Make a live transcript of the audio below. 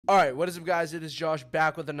Alright, what is up guys, it is Josh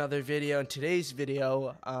back with another video. In today's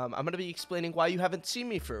video, I'm going to be explaining why you haven't seen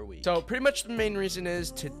me for a week. So pretty much the main reason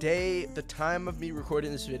is today, the time of me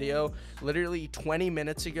recording this video, literally 20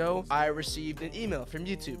 minutes ago, I received an email from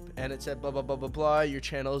YouTube and it said blah blah blah blah blah, your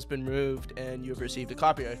channel has been removed and you have received a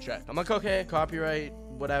copyright strike. I'm like, okay, copyright,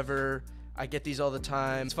 whatever. I get these all the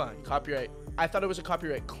time. It's fine. Copyright. I thought it was a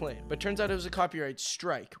copyright claim, but turns out it was a copyright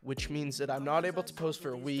strike, which means that I'm not able to post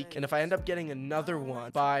for a week. And if I end up getting another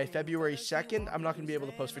one by February 2nd, I'm not going to be able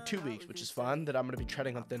to post for 2 weeks, which is fun, that I'm going to be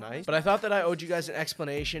treading on thin ice. But I thought that I owed you guys an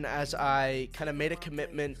explanation as I kind of made a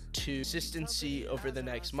commitment to consistency over the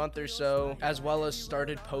next month or so, as well as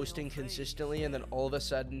started posting consistently and then all of a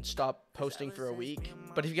sudden stopped posting for a week.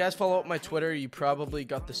 But if you guys follow up my Twitter, you probably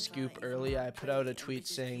got the scoop early. I put out a tweet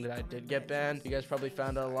saying that I did get banned. You guys probably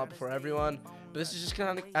found out a lot before everyone. But this is just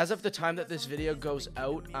kind of, as of the time that this video goes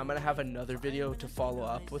out, I'm going to have another video to follow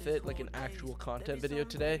up with it, like an actual content video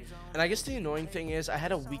today. And I guess the annoying thing is I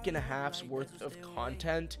had a week and a half's worth of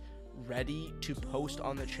content ready to post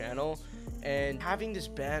on the channel, and having this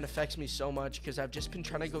ban affects me so much because I've just been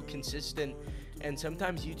trying to go consistent, and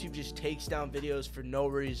sometimes YouTube just takes down videos for no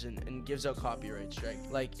reason and gives out copyright strike.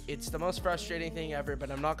 Like, it's the most frustrating thing ever, but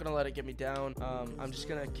I'm not gonna let it get me down. I'm just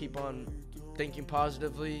gonna keep on thinking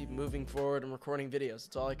positively, moving forward, and recording videos.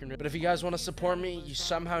 That's all I can do. But if you guys want to support me, you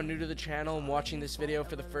somehow new to the channel and watching this video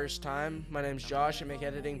for the first time, my name's Josh. I make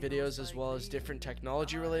editing videos as well as different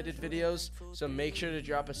technology related videos, so make sure to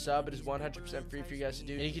drop a sub. It is 100% free for you guys to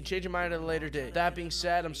do, and you can change your mind at a later date. That being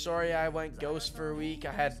said, I'm sorry I went ghost for a week.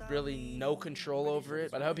 I had really no control over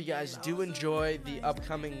it, but I hope you guys do enjoy the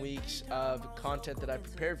upcoming weeks of content that I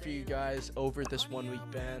prepared for you guys over this 1 week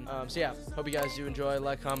ban. So yeah, hope you guys do enjoy.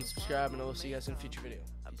 Like, comment, subscribe, and I will see you guys in a future video.